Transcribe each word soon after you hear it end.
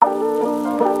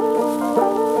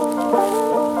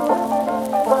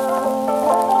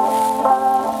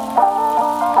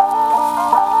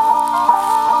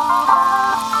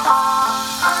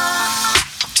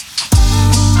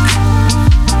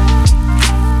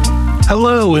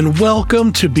Hello and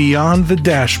welcome to Beyond the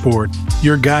Dashboard,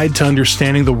 your guide to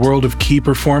understanding the world of key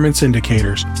performance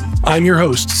indicators. I'm your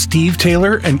host, Steve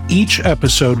Taylor, and each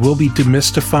episode will be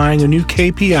demystifying a new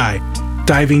KPI,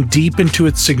 diving deep into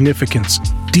its significance,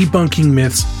 debunking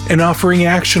myths, and offering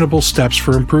actionable steps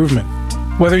for improvement.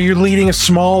 Whether you're leading a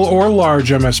small or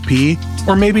large MSP,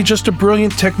 or maybe just a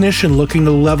brilliant technician looking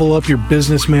to level up your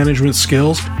business management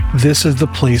skills, this is the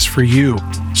place for you.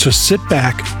 So sit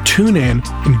back, tune in,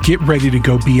 and get ready to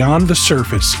go beyond the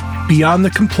surface, beyond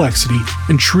the complexity,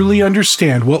 and truly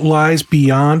understand what lies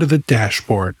beyond the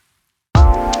dashboard.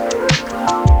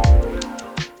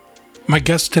 My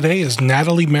guest today is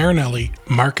Natalie Marinelli,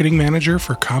 Marketing Manager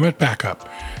for Comet Backup.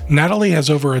 Natalie has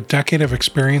over a decade of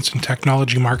experience in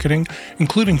technology marketing,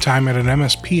 including time at an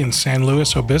MSP in San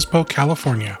Luis Obispo,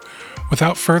 California.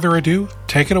 Without further ado,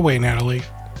 take it away, Natalie.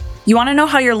 You want to know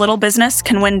how your little business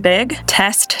can win big?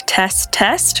 Test, test,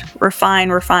 test, refine,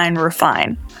 refine,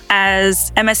 refine.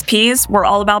 As MSPs, we're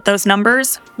all about those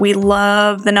numbers. We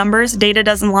love the numbers. Data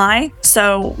doesn't lie.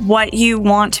 So what you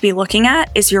want to be looking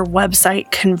at is your website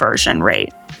conversion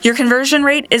rate. Your conversion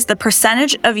rate is the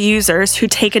percentage of users who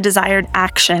take a desired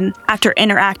action after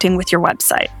interacting with your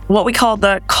website. What we call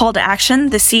the call to action,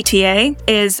 the CTA,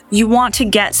 is you want to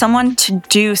get someone to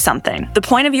do something. The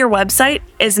point of your website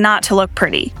is not to look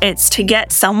pretty. It's to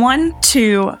get someone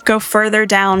to go further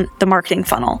down the marketing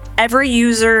funnel. Every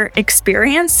user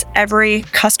experience, every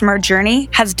customer journey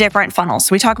has different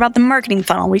funnels. We talk about the marketing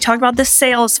funnel. We talk about the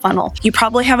sales funnel. You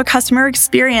probably have a customer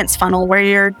experience funnel where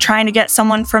you're trying to get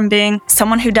someone from being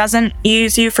someone who doesn't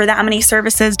use you for that many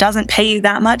services, doesn't pay you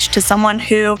that much, to someone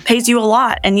who pays you a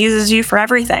lot and uses you for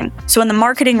everything. So in the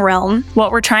marketing realm,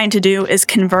 what we're trying to do is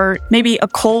convert maybe a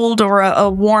cold or a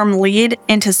warm lead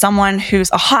into someone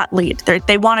who's a hot lead.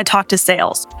 They want to talk to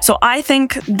sales. So I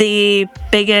think the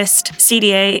biggest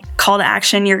CTA call to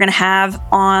action you're going to have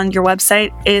on your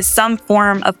website is some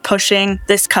form of pushing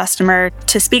this customer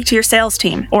to speak to your sales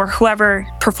team or whoever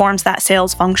performs that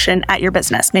sales function at your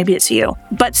business. Maybe it's you.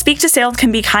 But speak to sales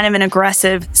can be kind of an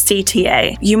aggressive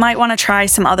CTA. You might want to try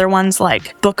some other ones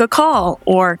like book a call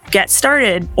or get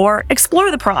started or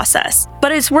explore the process.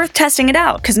 But it's worth testing it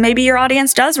out because maybe your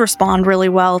audience does respond really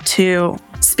well to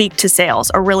speak to sales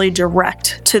or really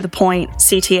direct to the point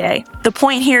CTA. The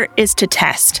point here is to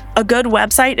test. A good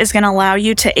website is going to allow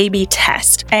you to A/B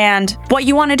test. And what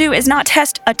you want to do is not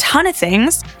test a ton of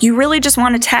things. You really just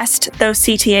want to test those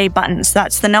CTA buttons.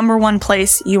 That's the number one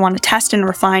place you want to test and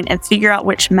refine and figure out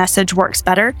which message works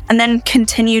better, and then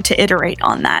continue to iterate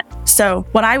on that. So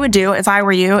what I would do if I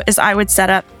were you is I would set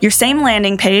up your same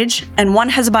landing page, and one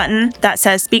has a button that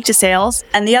says speak to sales,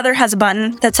 and the other has a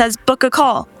button that says book a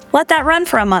call. Let that run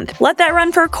for a month. Let that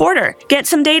run for a quarter. Get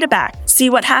some data back. See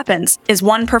what happens. Is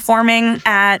one performing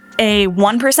at a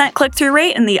 1% click-through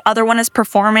rate and the other one is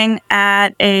performing at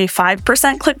a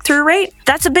 5% click-through rate?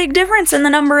 That's a big difference in the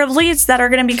number of leads that are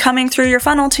going to be coming through your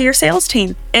funnel to your sales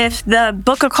team. If the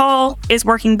book a call is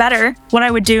working better, what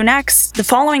I would do next, the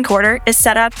following quarter, is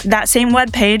set up that same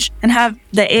web page and have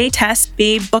the A test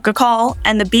be book a call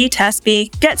and the B test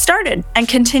be get started, and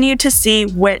continue to see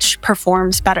which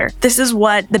performs better. This is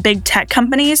what the big tech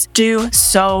companies do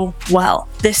so well.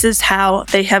 This is how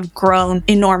they have grown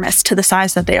enormous to the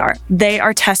size that they are. They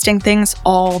are testing things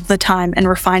all the time and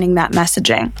refining that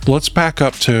messaging. Let's back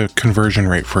up to conversion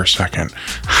rate for a second.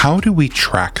 How do we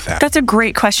track that? That's a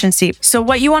great question, Steve. So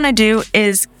what you want to do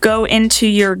is go into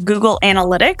your Google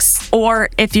Analytics, or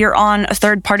if you're on a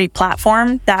third-party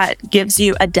platform that gives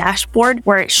you a dashboard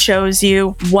where it shows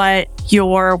you what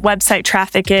your website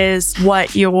traffic is,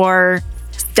 what your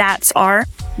stats are,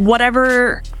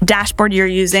 whatever dashboard you're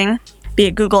using, be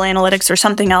it Google Analytics or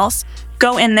something else,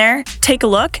 go in there, take a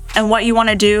look, and what you want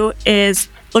to do is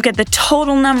look at the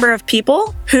total number of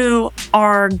people who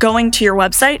are going to your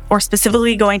website, or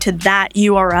specifically going to that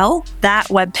URL, that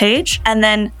web page, and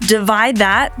then divide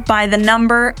that by the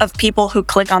number of people who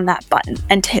click on that button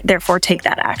and therefore take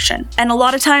that action. And a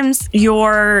lot of times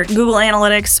your Google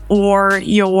Analytics or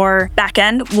your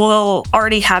backend will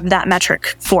already have that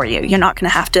metric for you. You're not going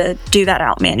to have to do that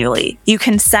out manually. You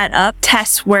can set up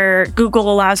tests where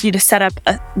Google allows you to set up,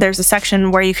 there's a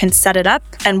section where you can set it up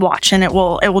and watch, and it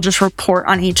will just report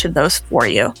on each of those for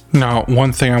you. Now,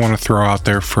 one thing I want to throw out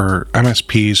there for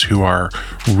MSPs who are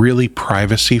really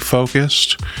privacy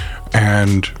focused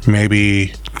and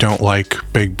maybe don't like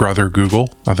Big Brother Google,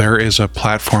 there is a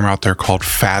platform out there called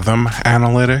Fathom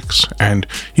Analytics, and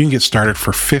you can get started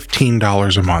for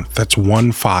 $15 a month. That's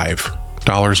 15.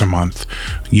 a month,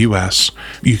 US.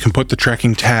 You can put the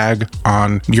trekking tag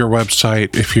on your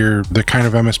website. If you're the kind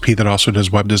of MSP that also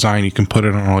does web design, you can put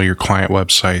it on all your client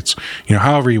websites,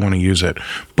 however you want to use it.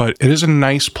 But it is a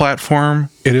nice platform.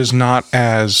 It is not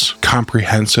as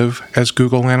comprehensive as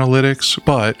Google Analytics,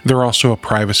 but they're also a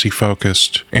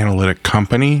privacy-focused analytic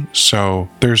company. So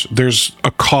there's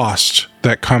a cost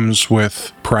that comes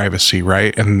with privacy,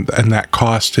 right? And that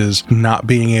cost is not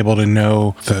being able to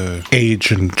know the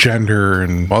age and gender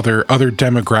and other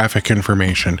demographic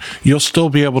information. You'll still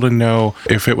be able to know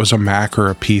if it was a Mac or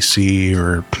a PC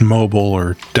or mobile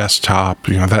or desktop,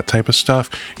 that type of stuff.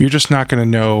 You're just not going to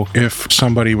know if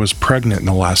somebody was pregnant in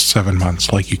the last 7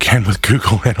 months like you can with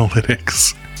Google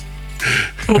Analytics.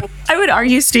 I would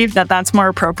argue, Steve, that that's more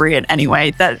appropriate anyway,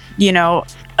 that,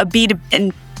 a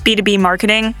B2B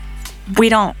marketing, we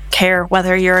don't care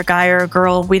whether you're a guy or a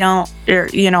girl. We don't,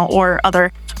 or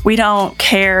other. We don't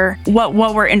care. What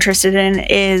we're interested in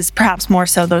is perhaps more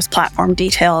so those platform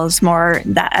details, more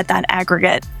that at that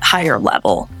aggregate higher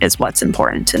level is what's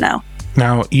important to know.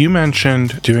 Now, you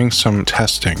mentioned doing some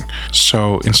testing.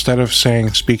 So instead of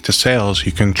saying speak to sales,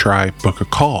 you can try book a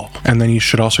call. And then you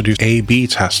should also do A/B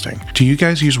testing. Do you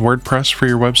guys use WordPress for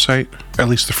your website? At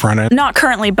least the front end? Not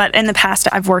currently, but in the past,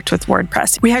 I've worked with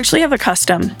WordPress. We actually have a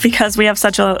custom because we have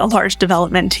such a large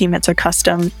development team. It's a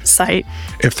custom site.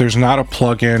 If there's not a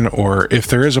plugin, or if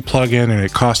there is a plugin and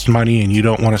it costs money and you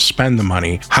don't want to spend the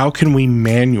money, how can we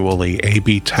manually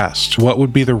A/B test? What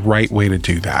would be the right way to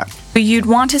do that? You'd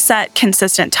want to set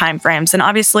consistent timeframes. And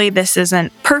obviously, this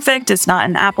isn't perfect. It's not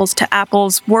an apples to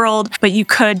apples world, but you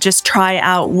could just try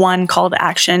out one call to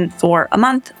action for a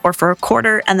month or for a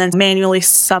quarter and then manually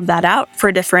sub that out for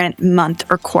a different month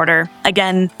or quarter.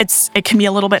 Again, it can be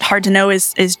a little bit hard to know,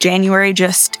 is January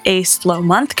just a slow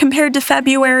month compared to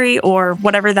February or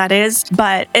whatever that is,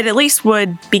 but it at least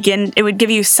would give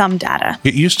you some data.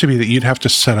 It used to be that you'd have to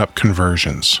set up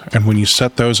conversions. And when you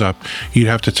set those up, you'd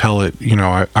have to tell it,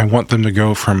 I want them to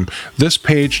go from this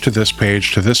page to this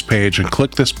page to this page and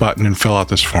click this button and fill out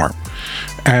this form.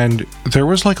 And there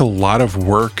was a lot of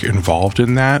work involved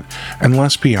in that. And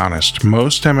let's be honest,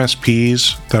 most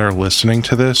MSPs that are listening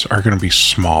to this are going to be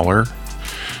smaller.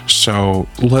 So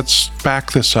let's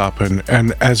back this up.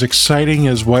 And as exciting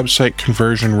as website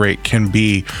conversion rate can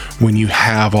be when you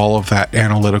have all of that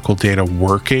analytical data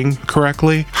working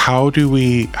correctly, how do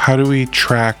we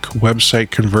track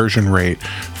website conversion rate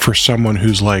for someone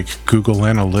who's like Google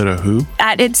Analytics who?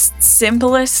 At its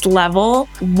simplest level,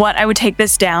 what I would take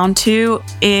this down to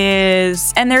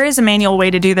is, and there is a manual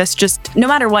way to do this, just no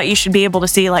matter what, you should be able to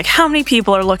see how many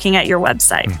people are looking at your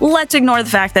website. Let's ignore the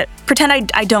fact that,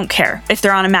 pretend I don't care if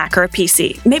they're on a Mac or a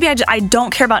PC. Maybe I don't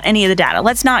care about any of the data.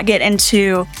 Let's not get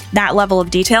into that level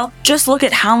of detail. Just look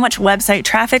at how much website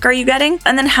traffic are you getting,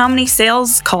 and then how many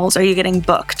sales calls are you getting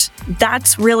booked.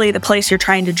 That's really the place you're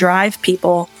trying to drive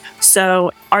people. So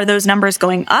are those numbers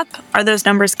going up? Are those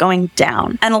numbers going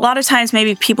down? And a lot of times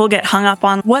maybe people get hung up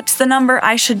on what's the number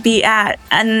I should be at?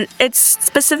 And it's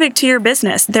specific to your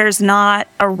business. There's not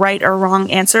a right or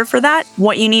wrong answer for that.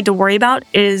 What you need to worry about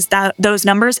is that those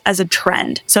numbers as a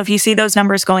trend. So if you see those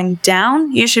numbers going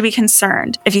down, you should be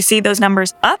concerned. If you see those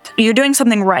numbers up, you're doing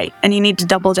something right and you need to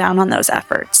double down on those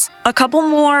efforts. A couple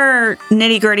more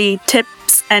nitty-gritty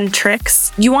tips and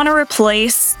tricks. You want to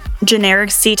replace generic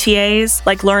CTAs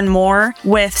like learn more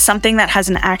with something that has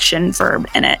an action verb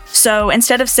in it. So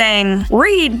instead of saying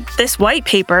read this white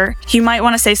paper, you might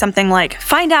want to say something like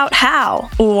find out how.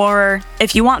 Or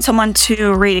if you want someone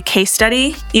to read a case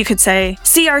study, you could say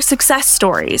see our success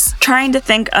stories. Trying to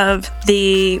think of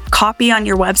the copy on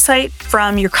your website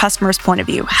from your customer's point of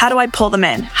view. How do I pull them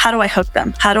in? How do I hook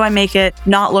them? How do I make it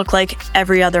not look like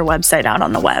every other website out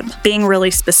on the web? Being really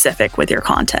specific with your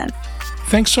content.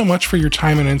 Thanks so much for your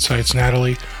time and insights,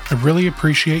 Natalie. I really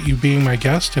appreciate you being my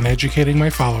guest and educating my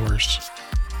followers.